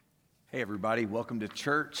Hey everybody, welcome to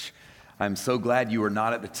church. I'm so glad you were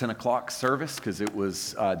not at the 10 o'clock service because it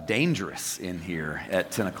was dangerous in here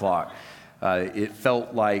at 10 o'clock. It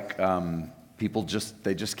felt like people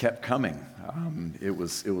just kept coming. It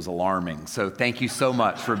was alarming. So thank you so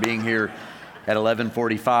much for being here at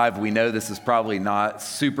 11:45. We know this is probably not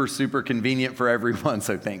super convenient for everyone,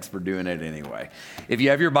 so thanks for doing it anyway. If you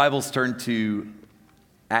have your Bibles, turn to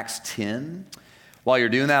Acts 10. While you're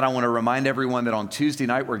doing that, I want to remind everyone that on Tuesday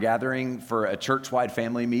night, we're gathering for a church-wide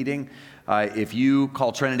family meeting. If you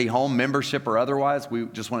call Trinity home, membership or otherwise, we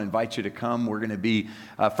just want to invite you to come. We're going to be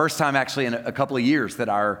first time actually in a couple of years that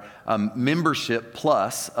our membership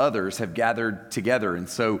plus others have gathered together. And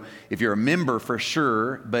so if you're a member for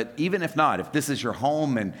sure, but even if not, if this is your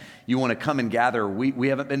home and you want to come and gather, we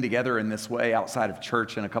haven't been together in this way outside of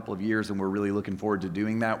church in a couple of years, and we're really looking forward to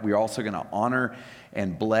doing that. We're also going to honor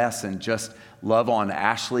and bless and just love on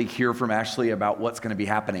Ashley, hear from Ashley about what's going to be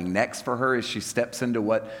happening next for her as she steps into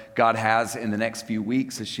what God has in the next few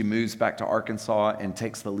weeks as she moves back to Arkansas and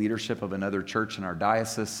takes the leadership of another church in our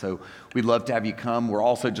diocese. So we'd love to have you come. We're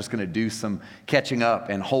also just going to do some catching up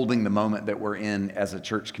and holding the moment that we're in as a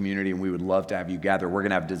church community, and we would love to have you gather. We're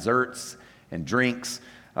going to have desserts and drinks.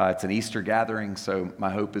 It's an Easter gathering, so my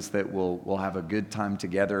hope is that we'll have a good time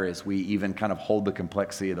together as we even kind of hold the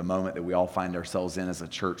complexity of the moment that we all find ourselves in as a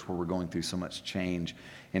church where we're going through so much change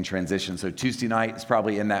and transition. So Tuesday night is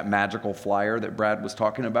probably in that magical flyer that Brad was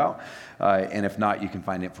talking about, and if not, you can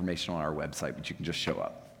find information on our website, but you can just show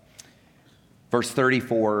up. Verse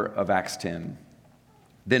 34 of Acts 10,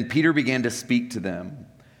 "Then Peter began to speak to them.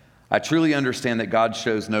 I truly understand that God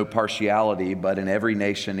shows no partiality, but in every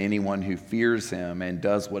nation, anyone who fears him and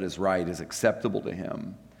does what is right is acceptable to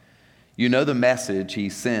him. You know the message he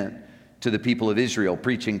sent to the people of Israel,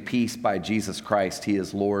 preaching peace by Jesus Christ. He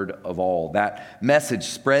is Lord of all. That message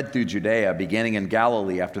spread through Judea, beginning in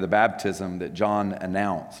Galilee after the baptism that John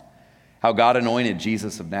announced. How God anointed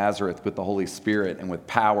Jesus of Nazareth with the Holy Spirit and with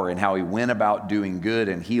power, and how he went about doing good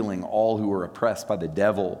and healing all who were oppressed by the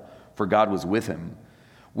devil, for God was with him.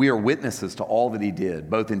 We are witnesses to all that he did,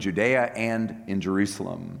 both in Judea and in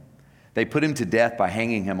Jerusalem. They put him to death by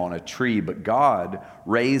hanging him on a tree, but God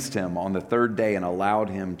raised him on the third day and allowed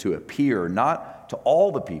him to appear, not to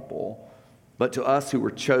all the people, but to us who were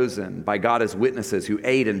chosen by God as witnesses, who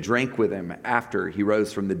ate and drank with him after he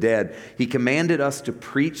rose from the dead. He commanded us to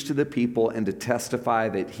preach to the people and to testify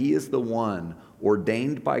that he is the one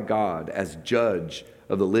ordained by God as judge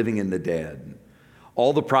of the living and the dead.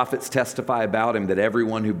 All the prophets testify about him that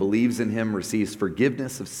everyone who believes in him receives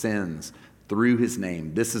forgiveness of sins through his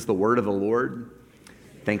name." This is the word of the Lord.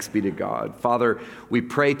 Thanks be to God. Father, we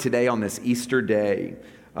pray today on this Easter day,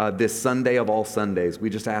 this Sunday of all Sundays, we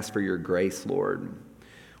just ask for your grace, Lord.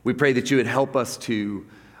 We pray that you would help us to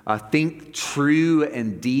think true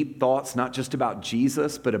and deep thoughts, not just about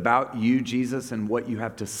Jesus, but about you, Jesus, and what you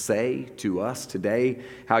have to say to us today,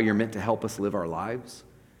 how you're meant to help us live our lives.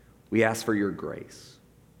 We ask for your grace.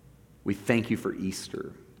 We thank you for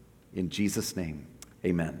Easter. In Jesus' name,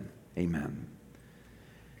 amen. Amen.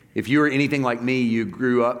 If you are anything like me, you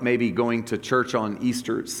grew up maybe going to church on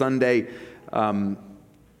Easter Sunday.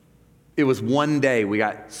 It was one day we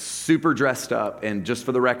got super dressed up, and just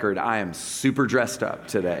for the record, I am super dressed up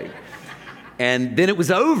today. And then it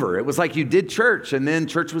was over. It was like you did church, and then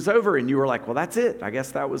church was over, and you were like, well, that's it. I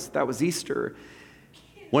guess that was Easter.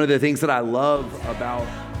 One of the things that I love about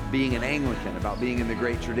being an Anglican, about being in the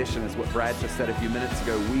great tradition, is what Brad just said a few minutes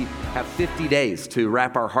ago. We have 50 days to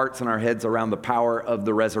wrap our hearts and our heads around the power of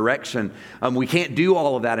the resurrection. We can't do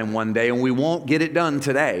all of that in one day, and we won't get it done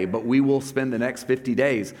today, but we will spend the next 50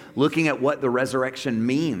 days looking at what the resurrection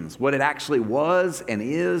means, what it actually was and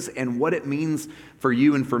is, and what it means for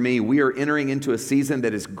you and for me. We are entering into a season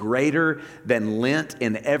that is greater than Lent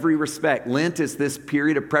in every respect. Lent is this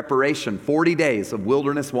period of preparation, 40 days of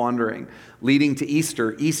wilderness wandering leading to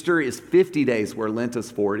Easter. Easter is 50 days where Lent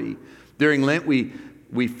is 40. During Lent,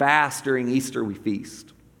 we fast. During Easter, we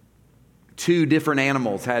feast. 2 different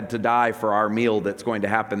animals had to die for our meal that's going to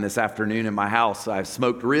happen this afternoon in my house. I've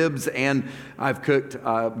smoked ribs and I've cooked,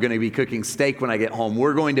 going to be cooking steak when I get home.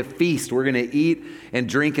 We're going to feast. We're going to eat and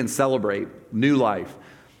drink and celebrate new life.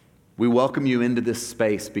 We welcome you into this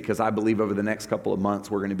space because I believe over the next couple of months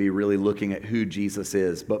we're going to be really looking at who Jesus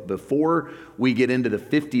is. But before we get into the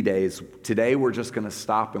 50 days, today we're just going to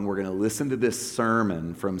stop and we're going to listen to this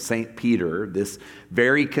sermon from St. Peter, this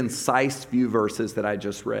very concise few verses that I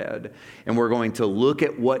just read. And we're going to look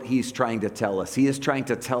at what he's trying to tell us. He is trying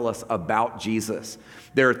to tell us about Jesus.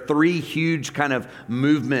 There are 3 huge kind of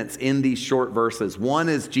movements in these short verses. One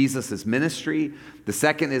is Jesus' ministry. The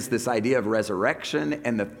second is this idea of resurrection.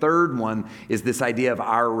 And the third third one is this idea of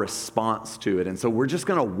our response to it. And so we're just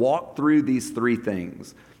going to walk through these three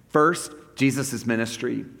things. First, Jesus'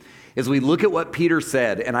 ministry. As we look at what Peter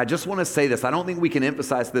said, and I just want to say this, I don't think we can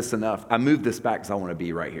emphasize this enough. I moved this back because I want to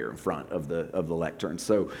be right here in front of the lectern.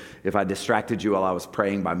 So if I distracted you while I was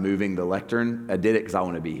praying by moving the lectern, I did it because I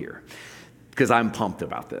want to be here, because I'm pumped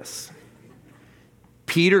about this.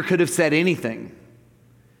 Peter could have said anything.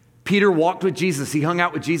 Peter walked with Jesus. He hung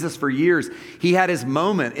out with Jesus for years. He had his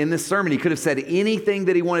moment in this sermon. He could have said anything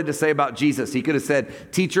that he wanted to say about Jesus. He could have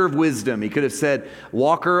said teacher of wisdom. He could have said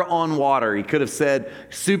walker on water. He could have said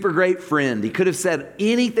super great friend. He could have said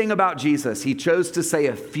anything about Jesus. He chose to say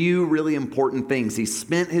a few really important things. He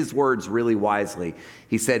spent his words really wisely.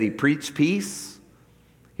 He said he preached peace.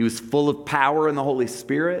 He was full of power in the Holy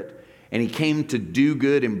Spirit. And he came to do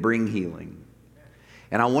good and bring healing.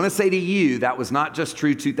 And I want to say to you, that was not just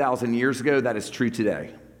true 2,000 years ago, that is true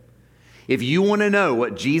today. If you want to know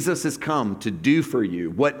what Jesus has come to do for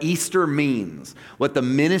you, what Easter means, what the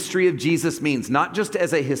ministry of Jesus means, not just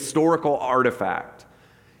as a historical artifact.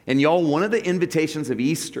 And y'all, one of the invitations of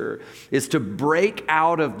Easter is to break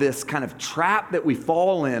out of this kind of trap that we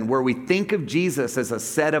fall in where we think of Jesus as a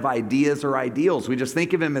set of ideas or ideals. We just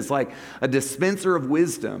think of him as like a dispenser of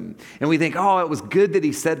wisdom. And we think, oh, it was good that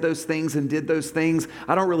he said those things and did those things.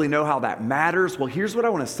 I don't really know how that matters. Well, here's what I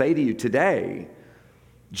want to say to you today.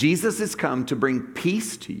 Jesus has come to bring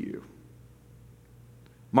peace to you.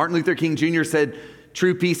 Martin Luther King Jr. said,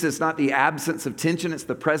 true peace is not the absence of tension, it's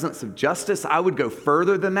the presence of justice. I would go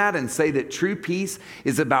further than that and say that true peace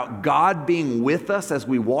is about God being with us as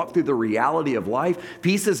we walk through the reality of life.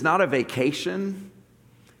 Peace is not a vacation.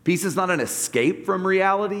 Peace is not an escape from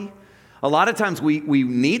reality. A lot of times we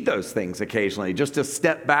need those things occasionally, just to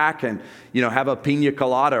step back and, have a pina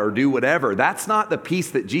colada or do whatever. That's not the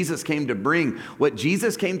peace that Jesus came to bring. What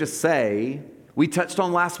Jesus came to say, we touched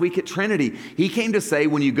on last week at Trinity. He came to say,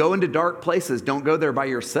 when you go into dark places, don't go there by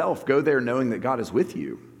yourself. Go there knowing that God is with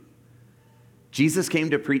you. Jesus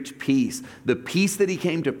came to preach peace. The peace that he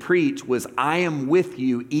came to preach was, I am with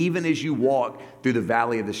you even as you walk through the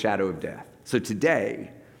valley of the shadow of death. So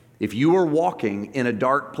today, if you are walking in a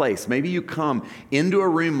dark place, maybe you come into a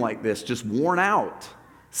room like this just worn out,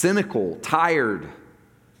 cynical, tired,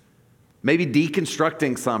 maybe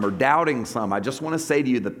deconstructing some or doubting some. I just want to say to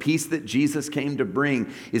you, the peace that Jesus came to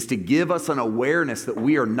bring is to give us an awareness that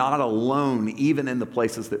we are not alone, even in the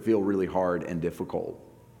places that feel really hard and difficult,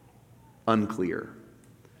 unclear.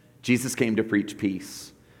 Jesus came to preach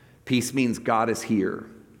peace. Peace means God is here.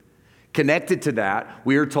 Connected to that,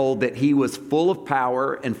 we are told that he was full of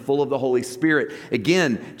power and full of the Holy Spirit.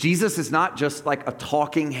 Again, Jesus is not just like a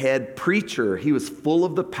talking head preacher. He was full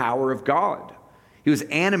of the power of God. He was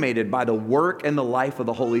animated by the work and the life of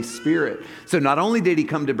the Holy Spirit. So not only did he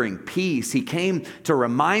come to bring peace, he came to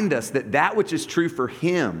remind us that that which is true for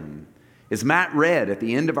him, as Matt read at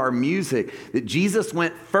the end of our music, that Jesus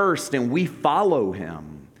went first and we follow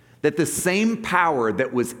him. That the same power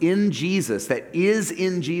that was in Jesus, that is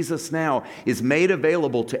in Jesus now, is made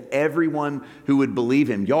available to everyone who would believe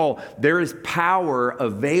him. Y'all, there is power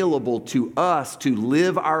available to us to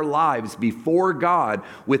live our lives before God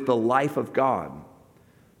with the life of God.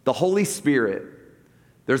 The Holy Spirit,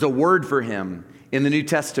 there's a word for him in the New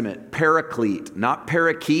Testament, paraclete. Not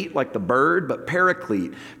parakeet like the bird, but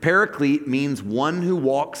paraclete. Paraclete means one who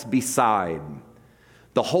walks beside.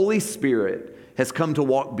 The Holy Spirit has come to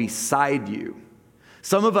walk beside you.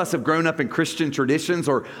 Some of us have grown up in Christian traditions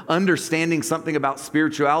or understanding something about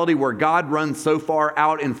spirituality where God runs so far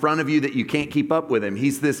out in front of you that you can't keep up with him.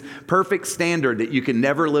 He's this perfect standard that you can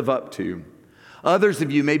never live up to. Others of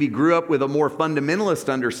you maybe grew up with a more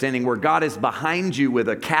fundamentalist understanding where God is behind you with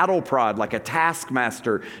a cattle prod, like a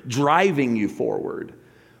taskmaster, driving you forward.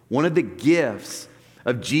 One of the gifts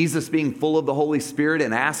of Jesus being full of the Holy Spirit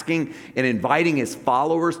and asking and inviting his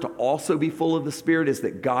followers to also be full of the Spirit is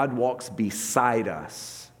that God walks beside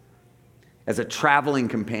us as a traveling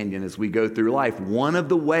companion as we go through life. One of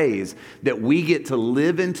the ways that we get to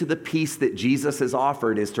live into the peace that Jesus has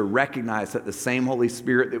offered is to recognize that the same Holy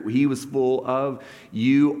Spirit that he was full of,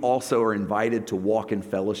 you also are invited to walk in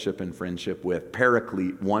fellowship and friendship with.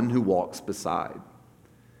 Paraclete, one who walks beside.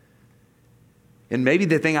 And maybe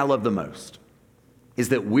the thing I love the most is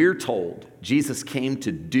that we're told Jesus came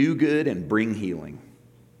to do good and bring healing.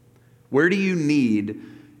 Where do you need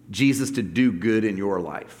Jesus to do good in your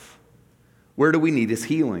life? Where do we need his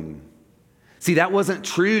healing? See, that wasn't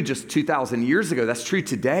true just 2,000 years ago. That's true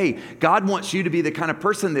today. God wants you to be the kind of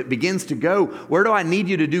person that begins to go, where do I need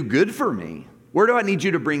you to do good for me? Where do I need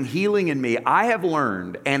you to bring healing in me? I have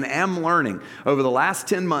learned and am learning over the last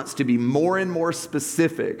 10 months to be more and more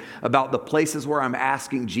specific about the places where I'm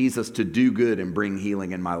asking Jesus to do good and bring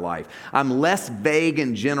healing in my life. I'm less vague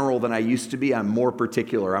and general than I used to be. I'm more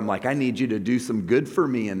particular. I'm like, I need you to do some good for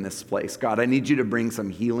me in this place. God, I need you to bring some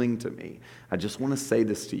healing to me. I just want to say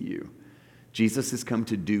this to you. Jesus has come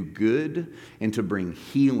to do good and to bring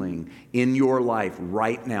healing in your life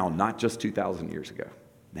right now, not just 2,000 years ago.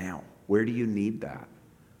 Now. Where do you need that?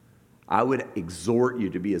 I would exhort you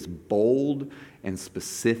to be as bold and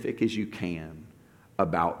specific as you can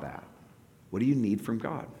about that. What do you need from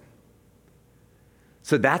God?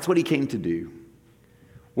 So that's what he came to do.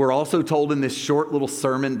 We're also told in this short little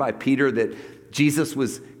sermon by Peter that Jesus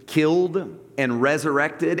was killed and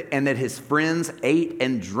resurrected, and that his friends ate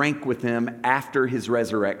and drank with him after his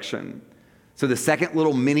resurrection. So the second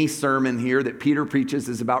little mini sermon here that Peter preaches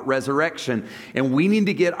is about resurrection, and we need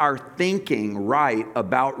to get our thinking right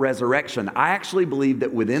about resurrection. I actually believe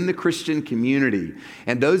that within the Christian community,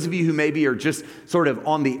 and those of you who maybe are just sort of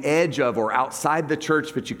on the edge of or outside the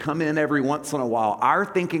church, but you come in every once in a while, our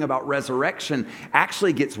thinking about resurrection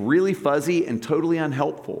actually gets really fuzzy and totally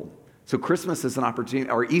unhelpful. So Christmas is an opportunity,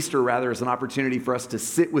 or Easter rather, is an opportunity for us to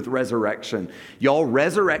sit with resurrection. Y'all,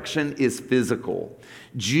 resurrection is physical.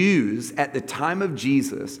 Jews at the time of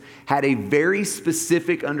Jesus had a very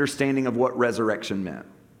specific understanding of what resurrection meant.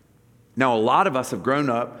 Now, a lot of us have grown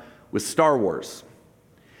up with Star Wars.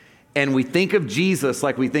 And we think of Jesus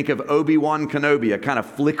like we think of Obi-Wan Kenobi, a kind of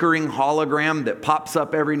flickering hologram that pops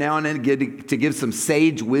up every now and then to give some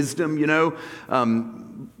sage wisdom, you know.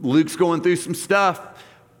 Luke's going through some stuff.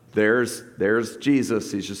 There's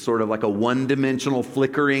Jesus. He's just sort of like a one-dimensional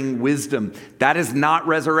flickering wisdom. That is not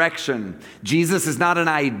resurrection. Jesus is not an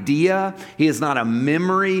idea. He is not a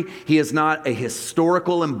memory. He is not a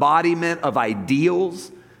historical embodiment of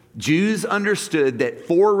ideals. Jews understood that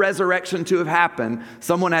for resurrection to have happened,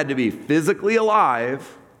 someone had to be physically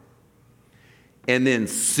alive and then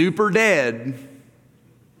super dead,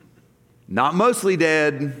 not mostly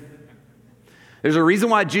dead. There's a reason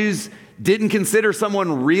why Jews didn't consider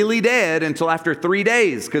someone really dead until after 3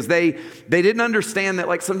 days, because they didn't understand that,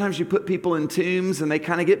 like, sometimes you put people in tombs and they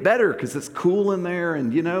kind of get better because it's cool in there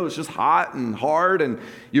and, you know, it's just hot and hard, and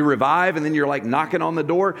you revive and then you're like knocking on the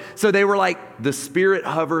door. So they were like, the spirit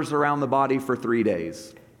hovers around the body for 3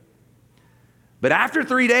 days. But after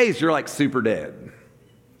 3 days, you're like super dead.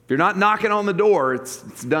 If you're not knocking on the door,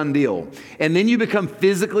 it's a done deal. And then you become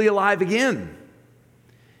physically alive again.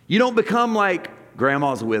 You don't become like,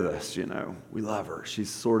 Grandma's with us, you know. We love her. She's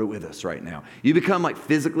sort of with us right now. You become like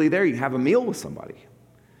physically there. You have a meal with somebody.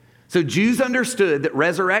 So Jews understood that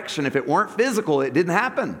resurrection, if it weren't physical, it didn't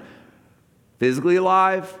happen. Physically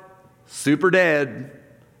alive, super dead,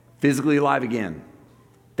 physically alive again.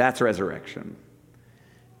 That's resurrection.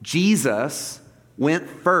 Jesus went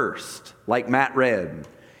first, like Matt read,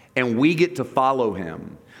 and we get to follow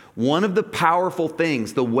him. One of the powerful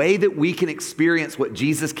things, the way that we can experience what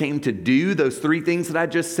Jesus came to do, those 3 things that I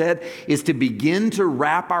just said, is to begin to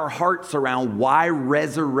wrap our hearts around why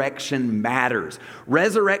resurrection matters.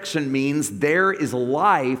 Resurrection means there is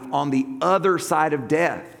life on the other side of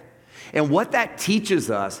death. And what that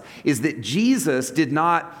teaches us is that Jesus did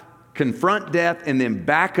not confront death and then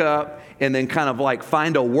back up and then kind of like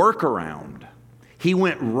find a workaround. He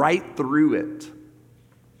went right through it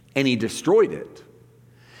and he destroyed it.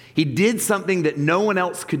 He did something that no one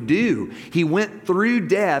else could do. He went through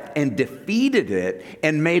death and defeated it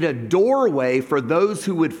and made a doorway for those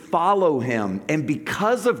who would follow him. And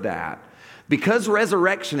because of that, because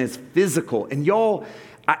resurrection is physical, and y'all,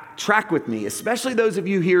 track with me, especially those of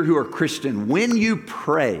you here who are Christian, when you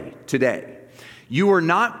pray today, you are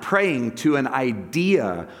not praying to an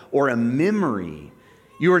idea or a memory.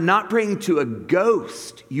 You are not praying to a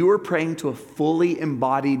ghost. You are praying to a fully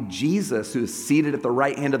embodied Jesus who is seated at the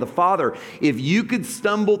right hand of the Father. If you could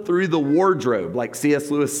stumble through the wardrobe, like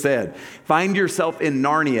C.S. Lewis said, find yourself in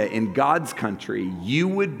Narnia, in God's country, you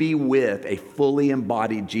would be with a fully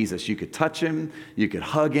embodied Jesus. You could touch him, you could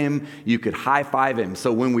hug him, you could high-five him.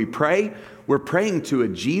 So when we pray, we're praying to a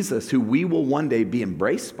Jesus who we will one day be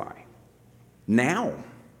embraced by. Now,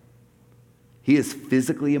 he is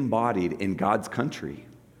physically embodied in God's country.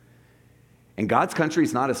 And God's country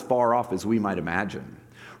is not as far off as we might imagine.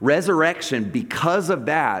 Resurrection, because of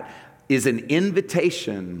that, is an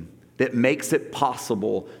invitation that makes it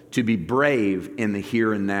possible to be brave in the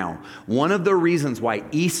here and now. One of the reasons why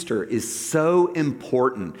Easter is so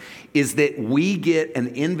important is that we get an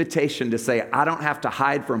invitation to say, I don't have to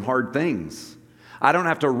hide from hard things. I don't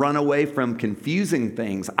have to run away from confusing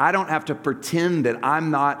things. I don't have to pretend that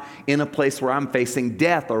I'm not in a place where I'm facing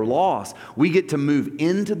death or loss. We get to move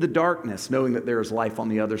into the darkness knowing that there is life on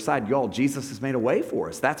the other side. Y'all, Jesus has made a way for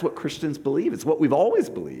us. That's what Christians believe. It's what we've always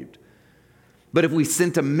believed. But if we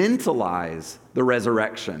sentimentalize the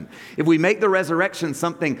resurrection, if we make the resurrection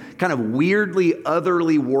something kind of weirdly,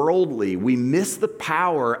 otherly, worldly, we miss the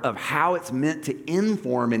power of how it's meant to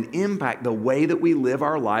inform and impact the way that we live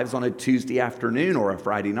our lives on a Tuesday afternoon or a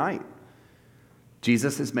Friday night.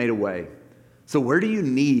 Jesus has made a way. So where do you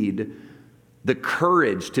need the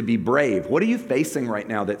courage to be brave? What are you facing right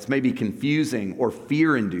now that's maybe confusing or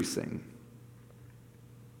fear-inducing?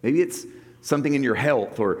 Maybe it's something in your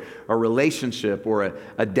health or a relationship or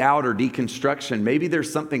a doubt or deconstruction. Maybe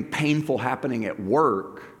there's something painful happening at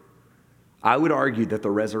work. I would argue that the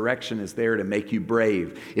resurrection is there to make you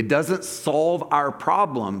brave. It doesn't solve our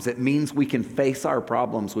problems. It means we can face our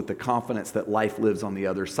problems with the confidence that life lives on the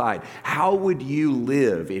other side. How would you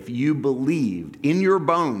live if you believed in your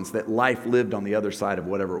bones that life lived on the other side of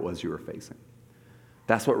whatever it was you were facing?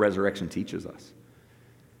 That's what resurrection teaches us.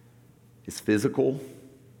 It's physical.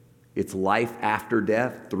 It's life after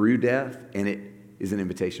death, through death, and it is an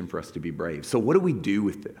invitation for us to be brave. So what do we do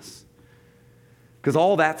with this? Because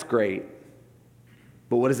all that's great,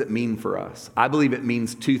 but what does it mean for us? I believe it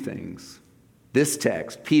means two things. This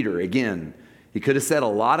text, Peter, again, he could have said a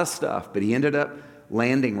lot of stuff, but he ended up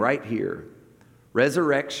landing right here.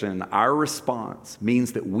 Resurrection, our response,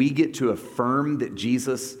 means that we get to affirm that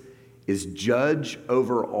Jesus is judge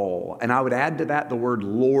over all. And I would add to that the word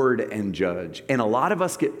Lord and judge. And a lot of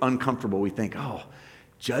us get uncomfortable. We think, oh,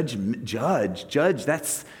 judge,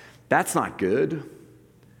 that's not good.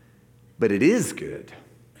 But it is good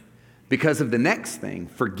because of the next thing,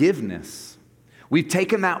 forgiveness. We've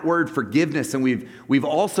taken that word forgiveness and we've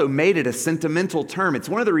also made it a sentimental term. It's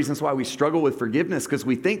one of the reasons why we struggle with forgiveness, because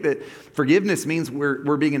we think that forgiveness means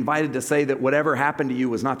we're being invited to say that whatever happened to you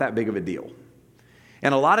was not that big of a deal.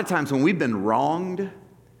 And a lot of times when we've been wronged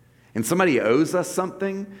and somebody owes us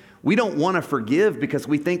something, we don't want to forgive because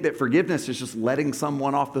we think that forgiveness is just letting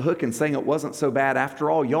someone off the hook and saying it wasn't so bad after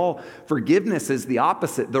all. Y'all, forgiveness is the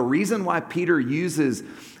opposite. The reason why Peter uses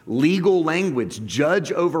legal language,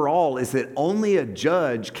 judge over all, is that only a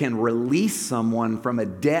judge can release someone from a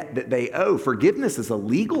debt that they owe. Forgiveness is a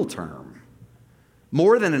legal term,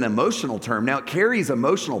 more than an emotional term. Now, it carries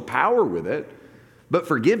emotional power with it. But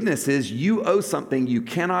forgiveness is you owe something you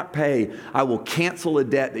cannot pay. I will cancel a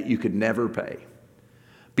debt that you could never pay.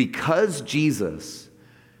 Because Jesus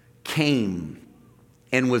came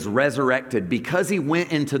and was resurrected, because he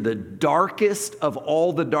went into the darkest of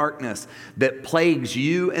all the darkness that plagues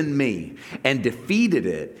you and me and defeated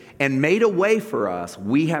it and made a way for us,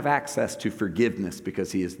 we have access to forgiveness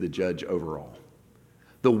because he is the judge over all.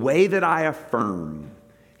 The way that I affirm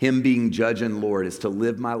him being judge and Lord is to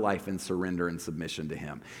live my life in surrender and submission to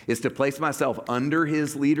him, is to place myself under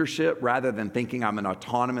his leadership rather than thinking I'm an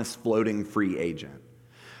autonomous floating free agent.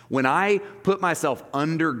 When I put myself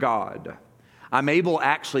under God, I'm able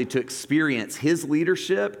actually to experience his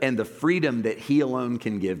leadership and the freedom that he alone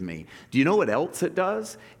can give me. Do you know what else it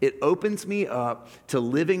does? It opens me up to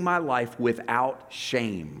living my life without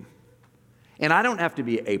shame. And I don't have to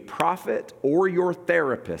be a prophet or your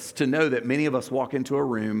therapist to know that many of us walk into a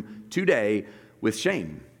room today with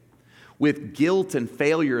shame, with guilt and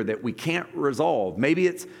failure that we can't resolve. Maybe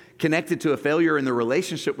it's connected to a failure in the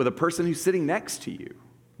relationship with a person who's sitting next to you.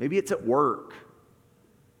 Maybe it's at work.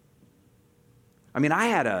 I mean, I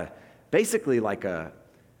had basically like a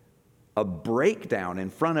breakdown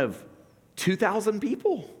in front of 2,000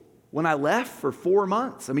 people when I left for 4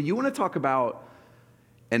 months. I mean, you want to talk about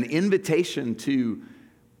an invitation to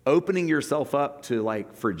opening yourself up to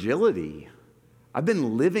like fragility. I've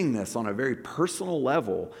been living this on a very personal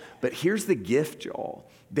level, but here's the gift, y'all.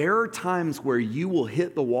 There are times where you will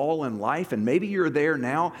hit the wall in life, and maybe you're there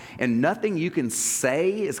now, and nothing you can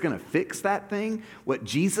say is going to fix that thing. What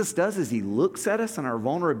Jesus does is he looks at us and our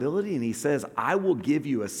vulnerability, and he says, I will give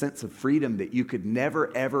you a sense of freedom that you could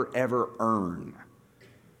never, ever, ever earn.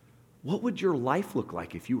 What would your life look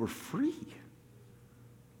like if you were free?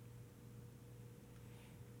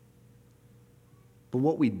 But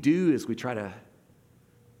what we do is we try to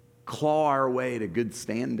claw our way to good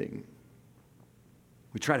standing.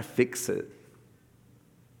 We try to fix it.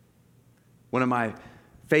 One of my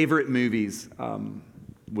favorite movies,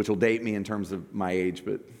 which will date me in terms of my age,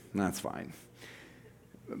 but that's fine.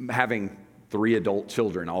 Having 3 adult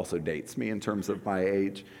children also dates me in terms of my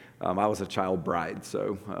age. I was a child bride,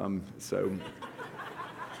 so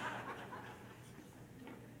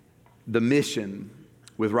The Mission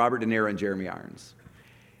with Robert De Niro and Jeremy Irons.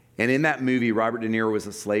 And in that movie, Robert De Niro was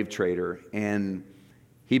a slave trader, and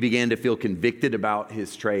he began to feel convicted about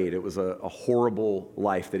his trade. It was a horrible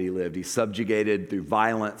life that he lived. He subjugated through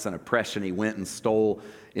violence and oppression. He went and stole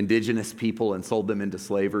indigenous people and sold them into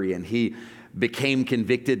slavery, and he became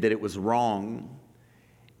convicted that it was wrong,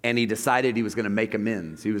 and he decided he was going to make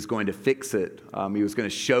amends. He was going to fix it. He was going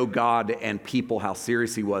to show God and people how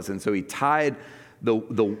serious he was, and so he tied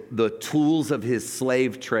the tools of his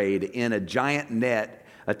slave trade in a giant net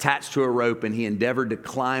attached to a rope, and he endeavored to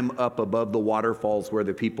climb up above the waterfalls where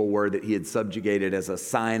the people were that he had subjugated as a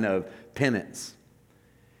sign of penance.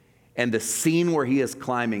 And the scene where he is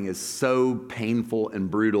climbing is so painful and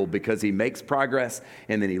brutal because he makes progress,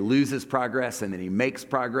 and then he loses progress, and then he makes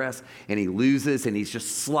progress, and he loses, and he's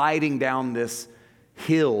just sliding down this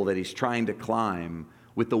hill that he's trying to climb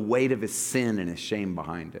with the weight of his sin and his shame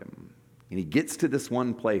behind him. And he gets to this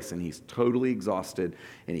one place, and he's totally exhausted,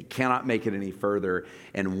 and he cannot make it any further.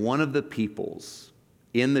 And one of the peoples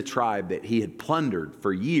in the tribe that he had plundered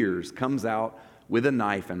for years comes out with a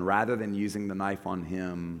knife, and rather than using the knife on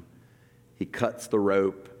him, he cuts the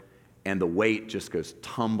rope, and the weight just goes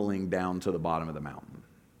tumbling down to the bottom of the mountain.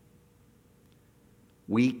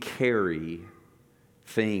 We carry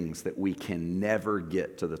things that we can never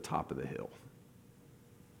get to the top of the hill.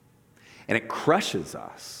 And it crushes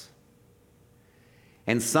us.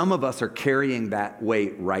 And some of us are carrying that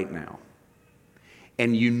weight right now.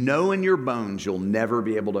 And you know in your bones you'll never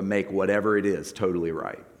be able to make whatever it is totally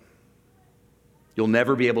right. You'll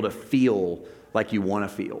never be able to feel like you want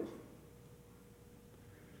to feel.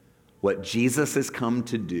 What Jesus has come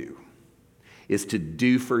to do is to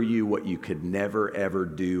do for you what you could never, ever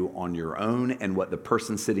do on your own, and what the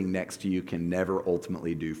person sitting next to you can never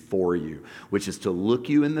ultimately do for you, which is to look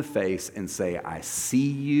you in the face and say, I see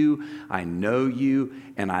you, I know you,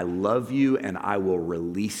 and I love you, and I will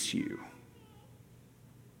release you.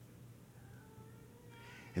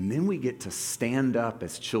 And then we get to stand up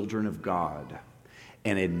as children of God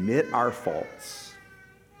and admit our faults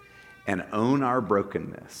and own our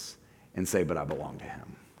brokenness and say, but I belong to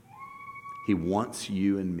him. He wants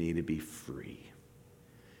you and me to be free.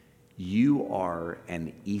 You are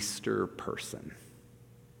an Easter person.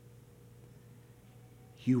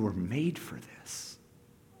 You were made for this.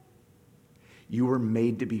 You were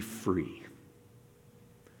made to be free.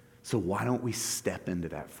 So why don't we step into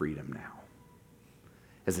that freedom now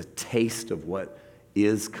as a taste of what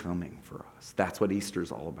is coming for us? That's what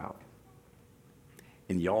Easter's all about.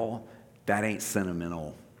 And y'all, that ain't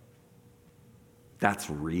sentimental. That's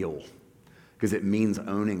real. Because it means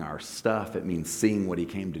owning our stuff. It means seeing what he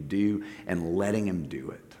came to do and letting him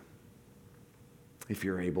do it. If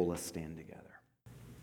you're able, let's stand together.